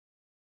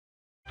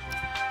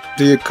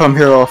Do you come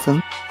here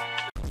often?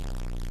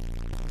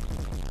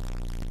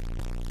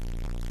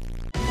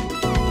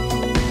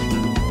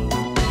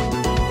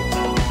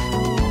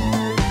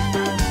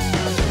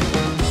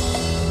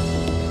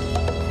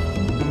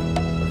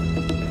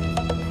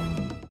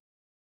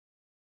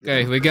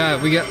 Okay, we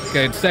got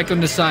okay,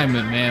 second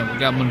assignment, man. We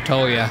got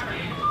Montoya.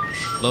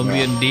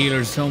 Colombian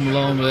dealers home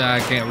alone, but I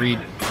can't read.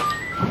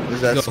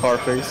 Is that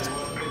Scarface?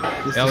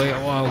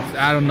 Well,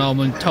 I don't know.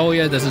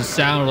 Montoya doesn't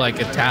sound like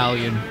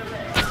Italian.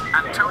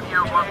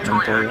 Antonio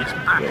Montoya is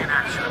back in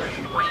action.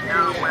 We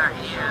know where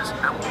he is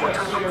and what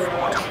to look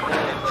for to put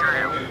him in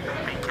jail.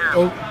 Be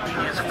careful.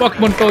 He is Fuck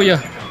Montoya.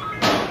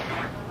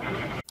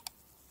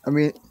 I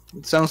mean,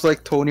 it sounds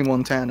like Tony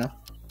Montana.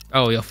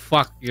 Oh, yeah,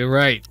 fuck. You're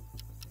right.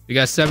 We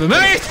got 7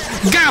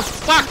 minutes. God,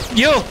 fuck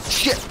you.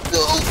 Shit!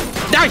 No!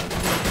 Die.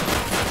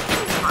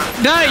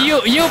 Die.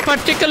 You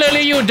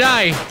particularly. You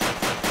die.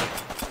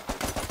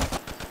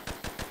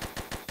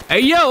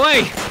 Hey, yo,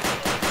 hey.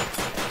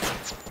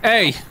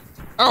 Hey.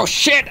 Oh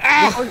shit!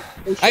 Ah!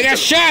 I got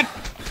shot!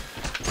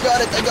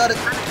 I got it!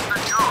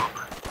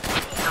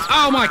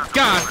 Oh my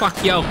god,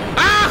 fuck yo!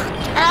 Ah!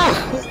 Ah!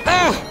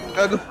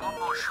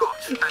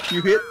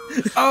 You hit?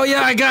 Oh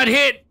yeah, I got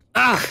hit!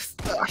 Ah!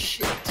 Oh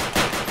shit!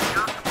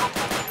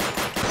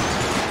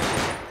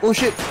 Oh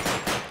shit!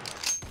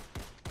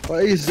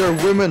 Why is there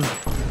women?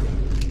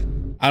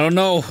 I don't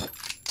know.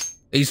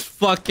 These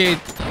fucking...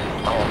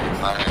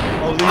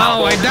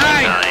 Oh, I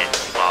died!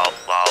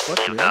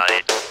 You got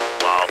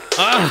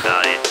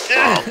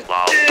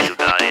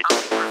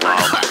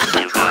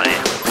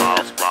it.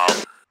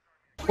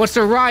 What's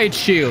a riot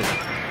shield?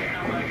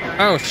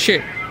 Oh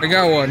shit, I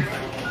got one.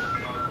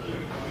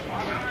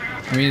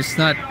 I mean, it's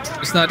not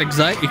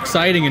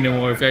exciting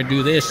anymore if I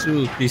do this.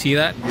 Ooh, do you see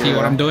that? Yeah. See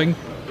what I'm doing?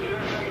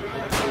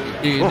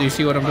 Do you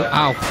see what I'm doing?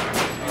 Ow.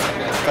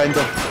 Kind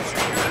of.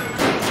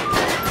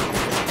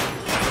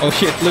 Oh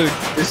shit, look.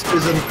 This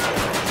isn't...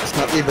 It's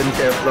not even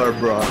Kevlar,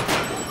 bro.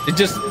 It's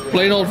just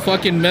plain old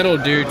fucking metal,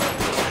 dude.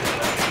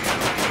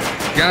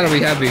 Gotta be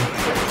heavy.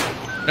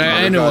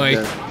 Anyway.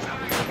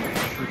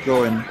 Keep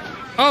going.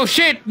 Oh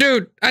shit,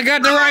 dude! I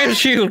got the riot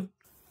shield!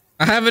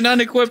 I haven't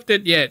unequipped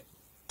it yet.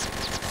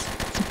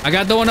 I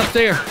got the one up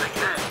there.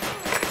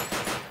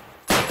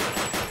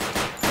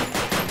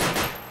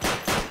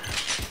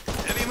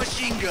 Heavy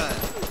machine gun.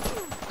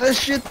 Oh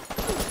shit!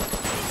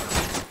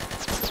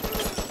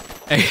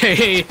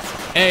 Hey,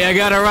 I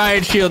got a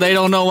riot shield. They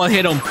don't know what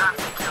hit them.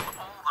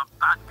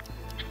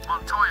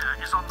 Montoya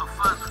is on the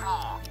first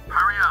floor.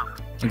 Hurry up.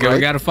 Okay, we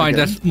gotta find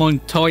that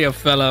Montoya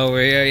fellow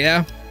over here,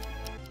 yeah?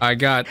 I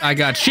got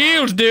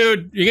shields,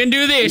 dude! You can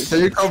do this!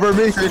 Can you cover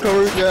me? Can you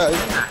cover me? Yeah.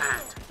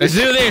 Let's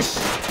do this!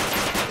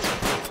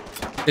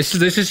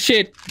 This is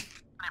shit.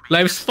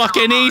 Life's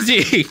fucking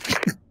easy!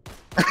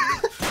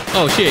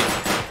 Oh shit.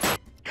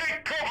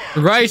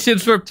 Riot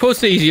shields for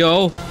pussies,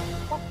 yo!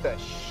 What the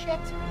shit?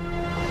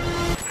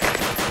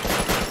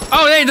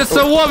 Oh hey, that's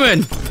a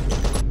woman!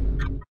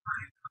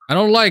 I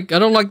don't like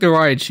the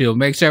riot shield.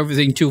 Makes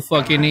everything too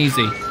fucking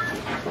easy.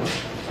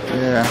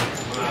 Yeah.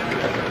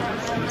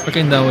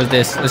 Fucking done with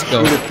this. Let's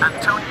go.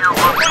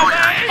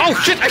 Oh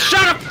shit! I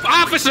shot an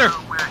officer!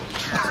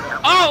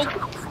 Oh!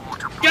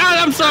 God,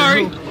 I'm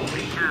sorry!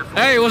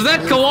 Hey, was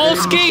that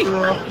Kowalski?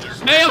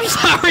 Hey, I'm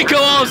sorry,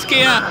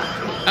 Kowalski!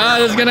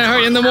 This is gonna hurt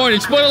you in the morning.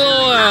 Just put a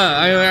little,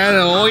 I don't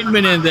know,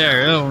 ointment in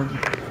there.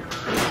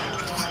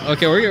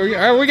 Okay, we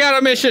got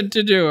a mission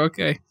to do,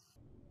 okay.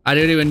 I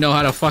didn't even know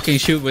how to fucking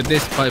shoot with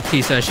this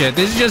piece of shit.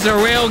 This is just a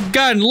rail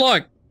gun,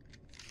 look!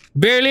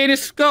 Barely any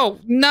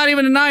scope, not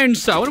even an iron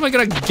sight. What am I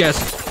gonna guess?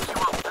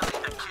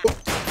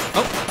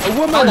 Oh, a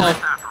woman! Hello.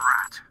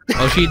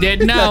 Oh, she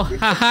dead now.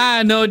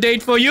 Haha, no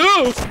date for you!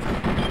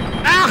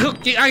 Ah!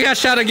 I got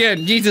shot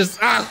again, Jesus!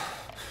 Ah!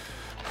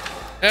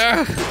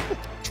 I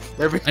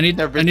need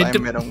to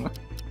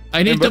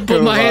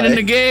put my head in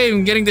the game.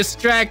 I'm getting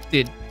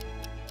distracted.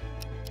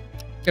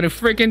 Getting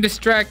freaking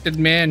distracted,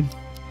 man.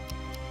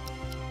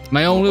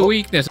 My only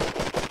weakness.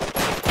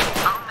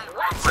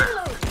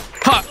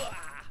 Ha!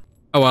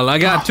 Oh well, I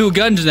got 2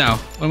 guns now.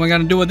 What am I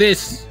gonna do with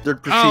this?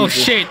 Oh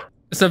shit!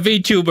 It's a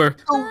Vtuber.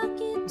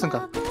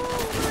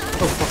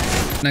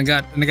 And I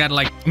got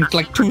like I'm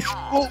like two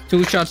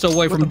shots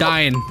away from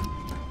dying.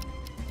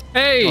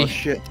 Hey! Oh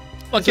shit!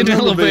 Fucking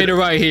elevator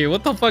right here.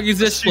 What the fuck is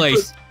this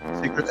place?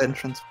 Secret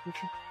entrance.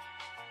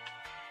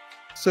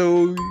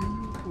 So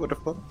what the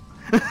fuck?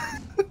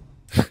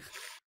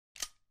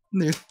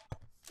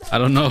 I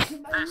don't know.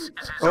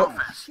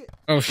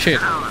 Oh shit.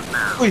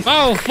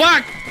 Oh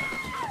fuck!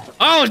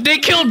 Oh, they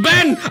killed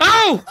Ben!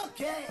 Oh!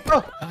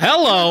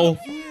 Hello!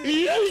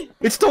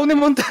 It's Tony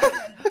Montana!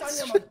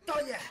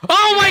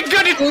 Oh my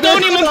god, it's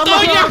Tony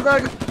Montoya!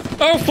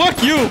 Oh,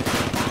 fuck you!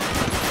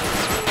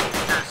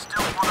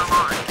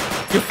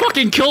 You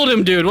fucking killed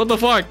him, dude. What the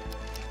fuck?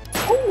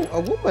 Oh, a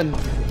woman.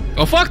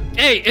 Oh, fuck.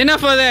 Hey,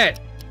 enough of that.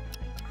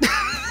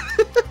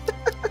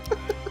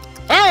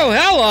 Oh,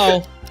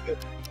 hello.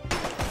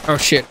 Oh,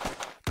 shit.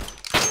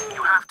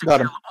 You have to kill all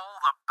the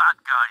bad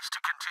guys to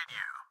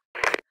continue.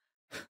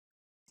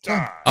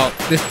 Oh,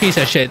 this piece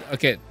of shit.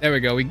 Okay, there we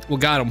go. We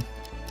got him.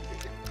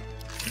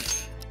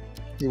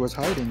 He was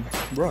hiding,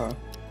 bruh.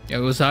 Yeah,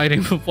 he was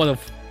hiding.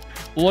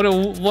 What a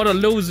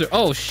loser.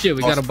 Oh shit,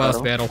 we got a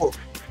boss battle. Oh. What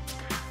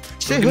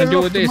Say are we gonna do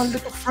hello with to this? my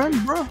little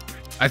friend, bro.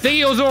 I think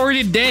he was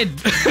already dead.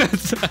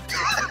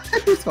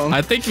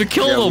 I think we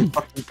killed him.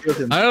 fucking killed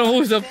him. I don't know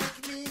who's up.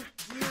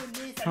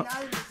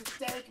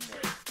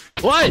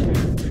 What?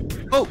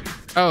 Oh,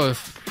 Oh,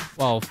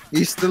 well,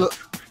 he's still.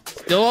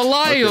 still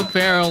alive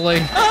apparently.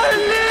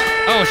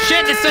 Oh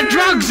shit, it's the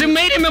drugs who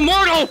made him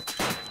immortal.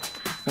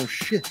 Oh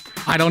shit.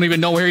 I don't even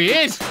know where he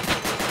is.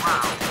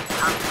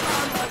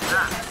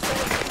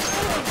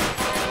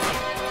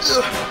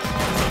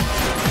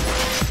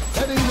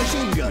 Heavy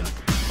machine gun.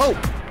 Oh.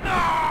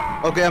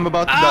 Okay, I'm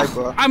about to die,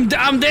 bro. I'm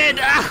dead.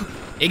 Ah,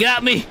 he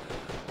got me. You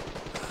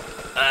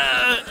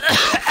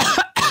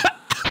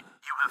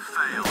have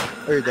failed.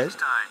 Are you dead?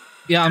 Time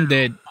Yeah, I'm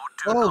dead.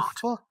 or do Oh not.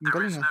 fuck, I'm There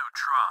going is now. no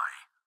try.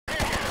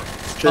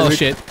 Oh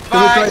shit. Should we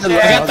try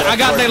the I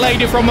got the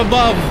lady from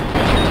above.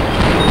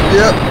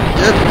 Yep,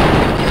 yep.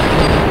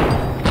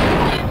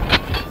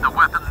 The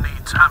weapon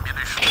needs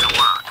ammunition to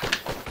work.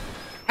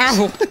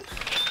 Ow.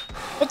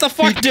 What the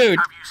fuck, dude?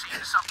 Have you seen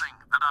something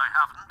that I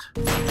haven't?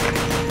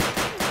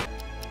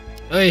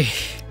 Hey,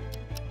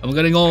 I'm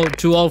getting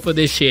too old for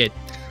this shit.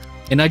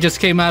 And I just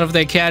came out of the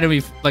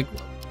academy like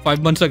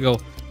 5 months ago.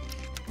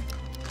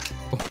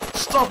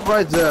 Stop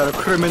right there,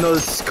 criminal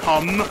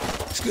scum.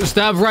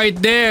 Stop right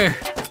there.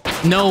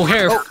 No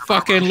hair,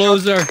 fucking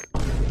loser.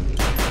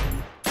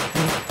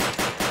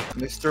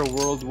 Mr.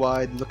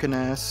 Worldwide looking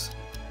ass.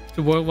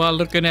 While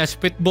looking ass,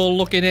 pitbull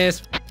looking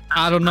ass.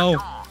 I don't know.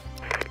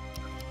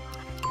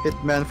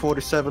 Hitman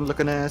 47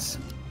 looking ass.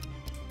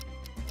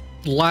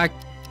 Lack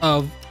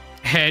of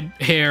head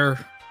hair.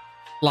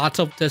 Lots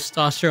of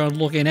testosterone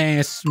looking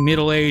ass.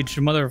 Middle aged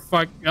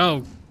motherfucker.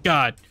 Oh,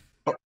 God.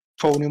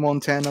 Tony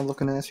Montana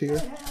looking ass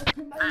here.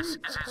 This is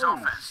his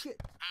office. He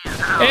is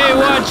out. Hey,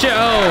 watch it.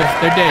 Oh,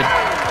 they're dead.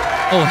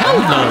 Oh,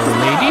 hello,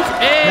 ladies.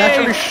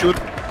 Naturally Hey. shoot.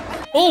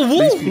 Oh,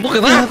 woo. Look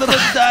at that.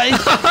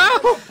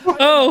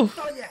 Oh.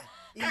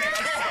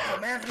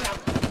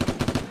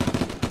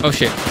 Oh,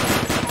 shit.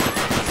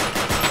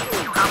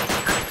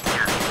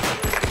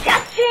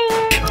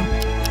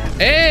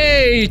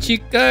 Hey,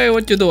 chica,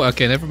 what you do?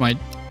 Okay, never mind.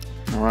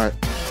 Alright.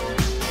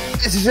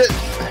 This is it.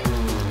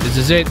 This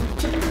is it.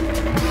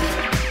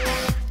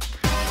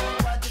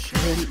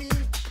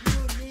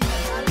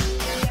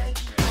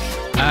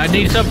 I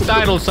need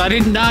subtitles. I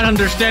did not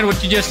understand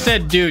what you just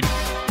said, dude.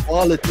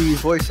 Quality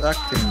voice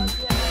acting.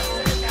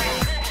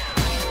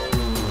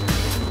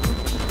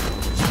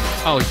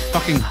 Oh,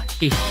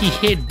 he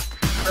hid.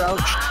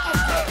 Crouched.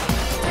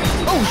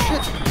 Oh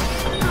shit.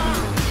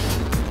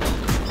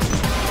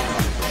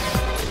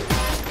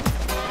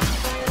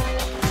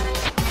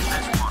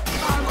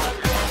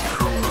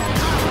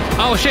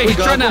 Oh shit, he's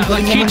got trying to him,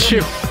 like bring him cheat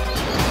you.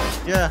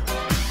 Yeah.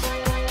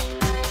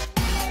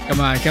 Come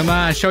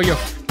on, show your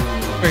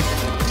face.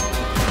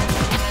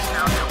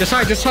 Just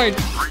hide.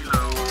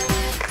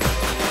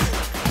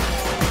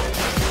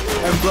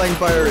 I'm blind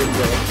firing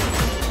though.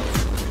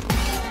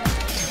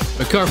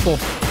 Be careful.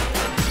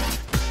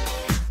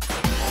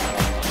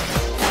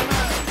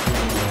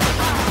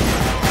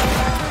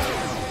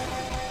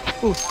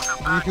 Ooh,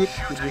 did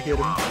we hit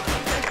him?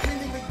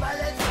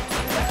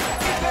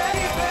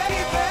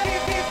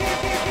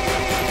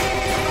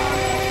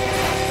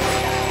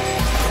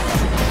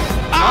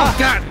 Oh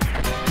god!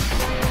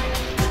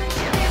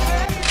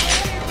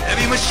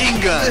 Heavy machine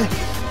gun.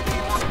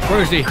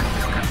 Where is he?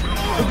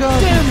 Oh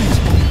god.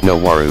 No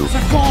Waru.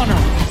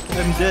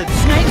 I'm dead.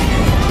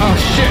 Oh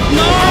shit!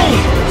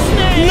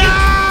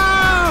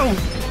 No!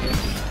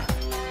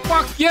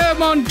 Fuck you,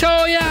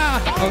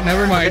 Montoya! Oh,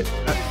 never mind.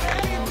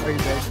 Are you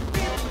dead?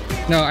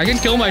 No, I can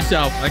kill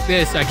myself like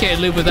this. I can't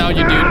live without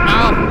you, dude.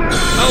 Ow!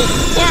 Oh,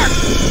 fuck!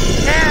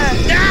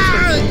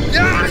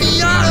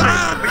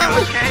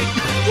 Okay?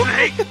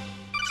 Snake!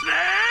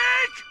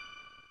 Snake!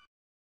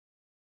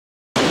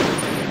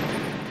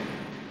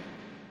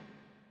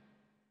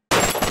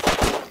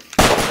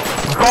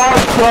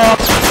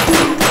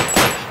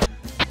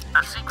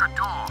 A secret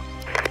door.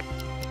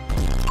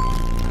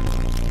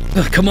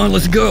 Come on,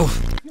 let's go.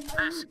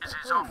 This is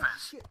his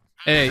office.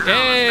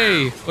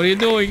 Hey, what are you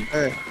doing?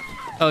 Hey.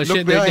 Oh Look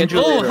shit, they're behind dead.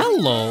 you Oh, later.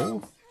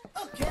 hello.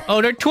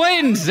 Oh, they're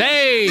twins.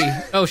 Hey.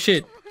 Oh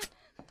shit.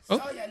 Oh,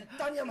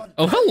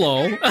 oh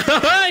hello.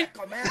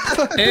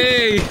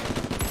 Hey,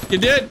 you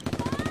did. The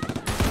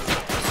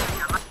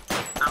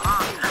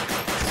last enemy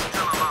is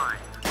still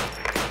alive.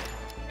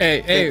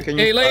 Hey, can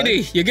you hey,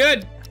 lady, you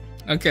good?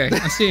 Okay,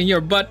 I'm seeing your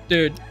butt,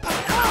 dude. Okay.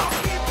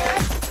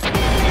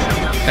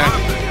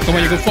 Come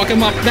on, you can fuck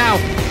him up now.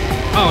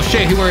 Oh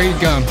shit, where he's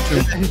gone.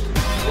 Dude.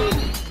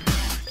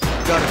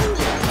 Got it.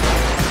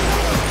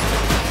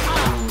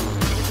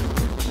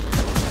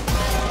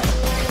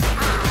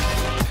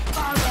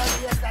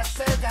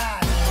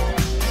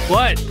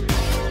 What?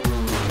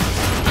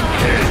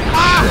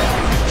 Ah!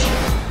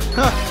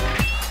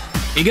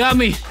 He got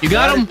me. You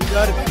got him? You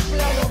got it.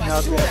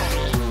 Not bad.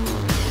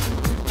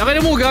 Taka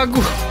na mo,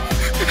 gago.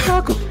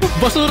 Gago.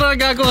 Basura,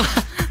 gago.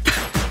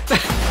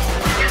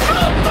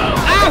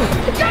 Ow!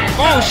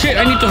 Oh shit,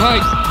 I need to hide.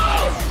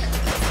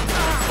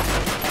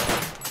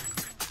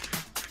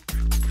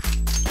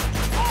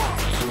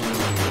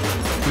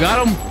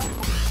 Got him.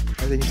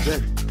 I think he's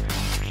dead.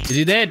 Is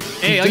he dead?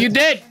 Hey, are you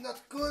dead?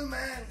 Not cool,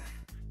 man.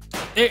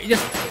 Hey,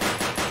 just.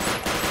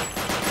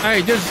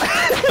 Hey, just.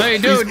 Hey,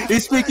 dude.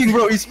 He's speaking,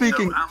 bro. He's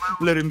speaking.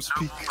 Let him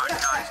speak.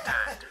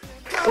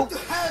 Come to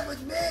hell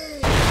with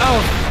me.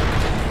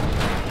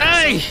 Oh.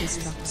 Hey.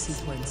 Disrupt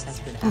sequence has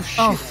been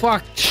Oh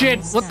fuck.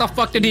 Shit. What the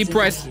fuck did he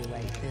press?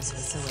 this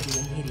facility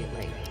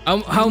immediately.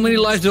 How many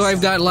lives do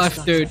I've got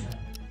left, dude?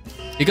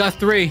 You got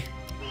 3.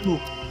 Ooh.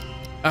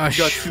 Ah,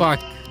 got 2. fuck.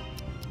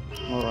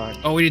 Alright.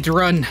 Oh, we need to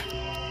run.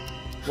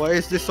 Why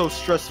is this so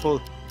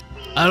stressful?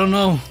 I don't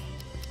know.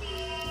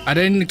 I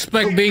didn't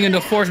expect being in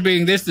the force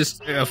being this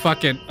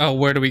fucking. Oh,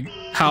 where do we?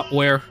 How?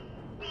 Where?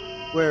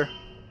 Where?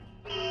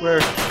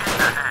 Where?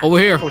 Over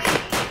here. Oh,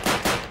 shit.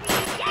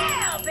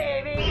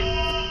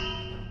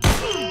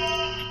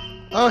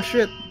 Oh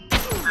shit.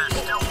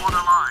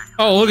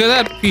 Oh, look at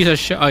that piece of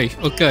shit.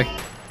 Okay.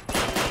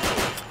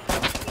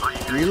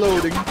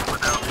 Reloading.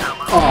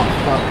 Oh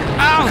fuck. Ow,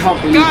 I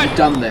can't believe God. you've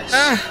done this.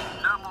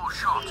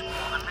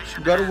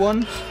 Got a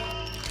 1.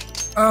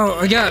 Oh,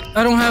 I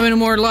don't have any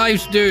more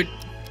lives, dude.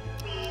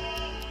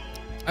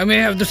 I may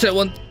have to set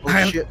one. Oh,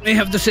 I shit. may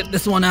have to sit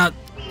this one out.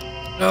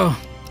 Oh,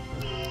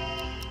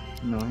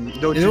 No,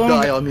 don't Is you it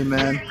die one- on me,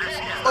 man.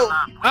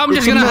 I'm It's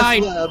just a gonna meth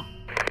hide. lab.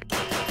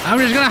 I'm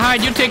just gonna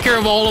hide. You take care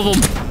of all of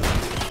them.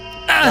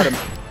 Got him.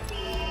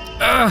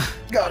 Ah.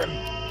 Got him.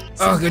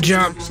 Oh, good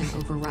job. Option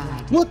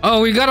override. Oh,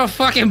 we got a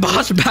fucking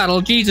boss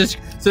battle. Jesus.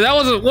 So that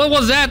was what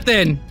was that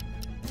then?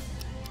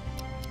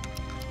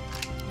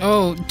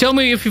 Oh, tell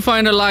me if you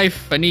find a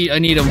life. I need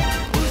him.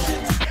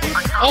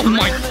 Oh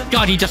my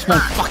god, he just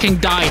won't fucking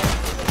die.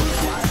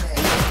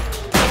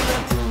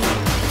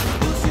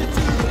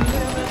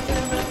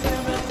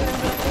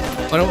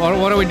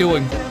 What are we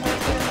doing?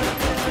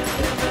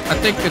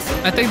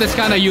 I think that's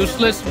kind of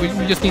useless. We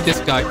just need this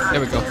guy.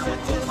 There we go.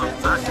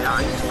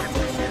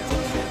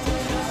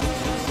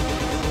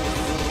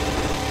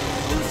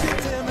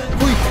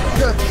 Wait,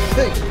 yeah,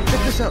 hey,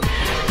 check this out.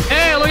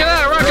 Hey, look at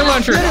that rocket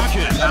launcher.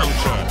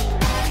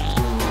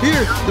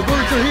 Here, the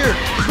bullets are here.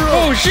 Bro,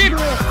 Oh shit!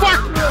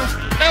 Fuck!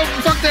 Oh,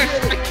 fuck that!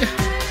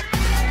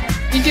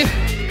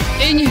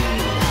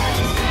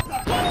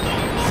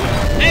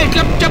 Hey,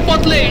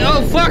 Chipotle!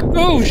 Oh fuck!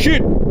 Oh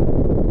shit!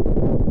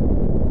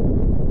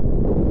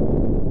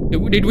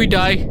 Did we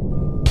die?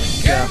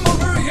 Yeah.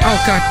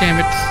 Oh god damn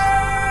it!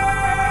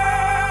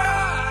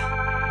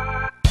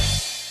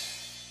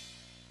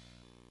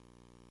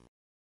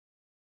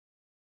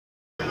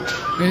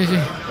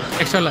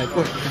 Extra life.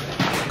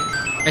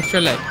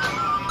 Extra life.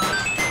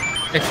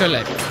 Extra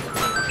life.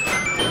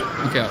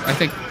 Okay, I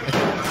think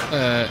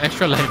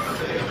extra life.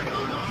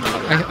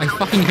 I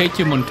fucking hate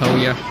you,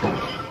 Montoya.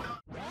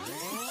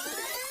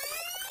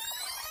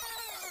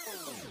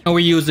 What are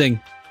we using?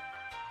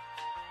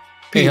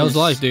 Hey, how's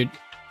life, dude? Fuck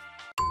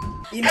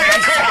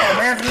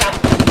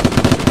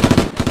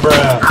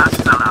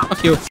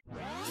you.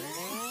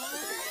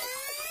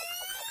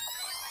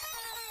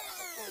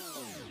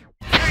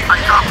 I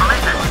can't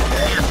believe it.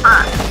 He is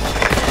back.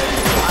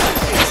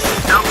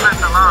 Don't let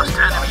the last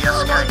enemy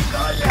escape.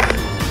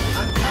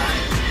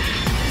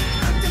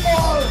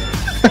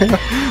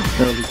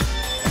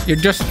 You're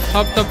just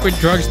hopped up with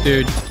drugs,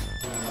 dude.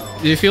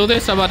 Do you feel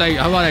this? How about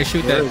I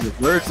shoot Where that is it?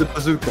 Where's the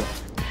bazooka?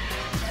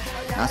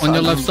 on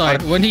your left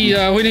side when he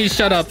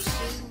shut ups?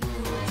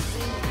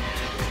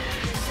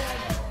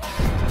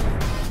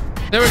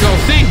 There we go.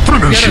 See?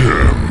 Get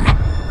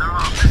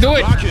it. Do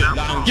it.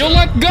 You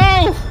let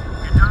go.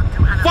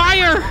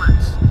 Fire.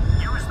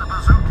 Use the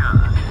bazooka.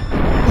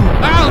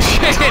 Oh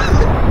shit!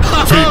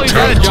 Oh, you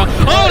got a jump.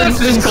 Oh, that's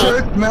his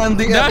Insert call. man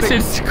the That's epic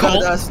his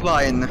call. badass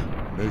line.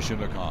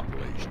 Mission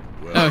accomplished.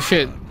 Well Oh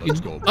shit! done. Let's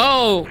go.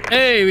 Oh,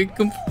 hey, we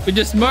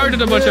just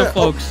murdered a bunch of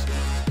folks.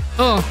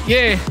 Oh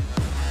yeah.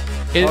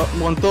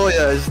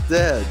 Montoya is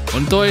dead.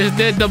 Montoya is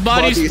dead. The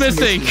body's Body is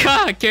missing. missing.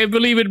 Ha! Can't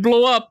believe it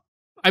blew up.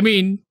 I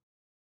mean,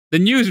 the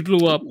news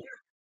blew up.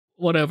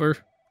 Whatever.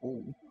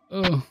 Oh.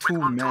 Two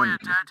Montoya men.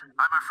 dead,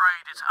 I'm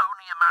afraid it's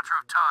only a matter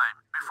of time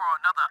before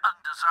another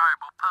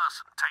undesirable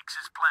person takes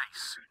his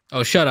place.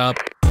 Oh, shut up.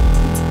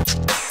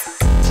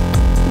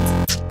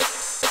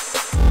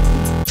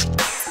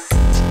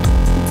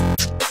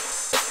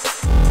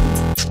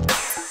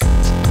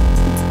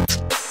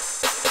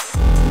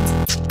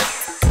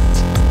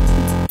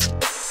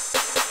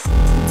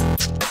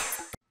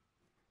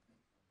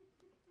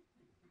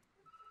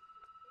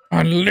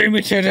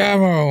 Unlimited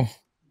ammo.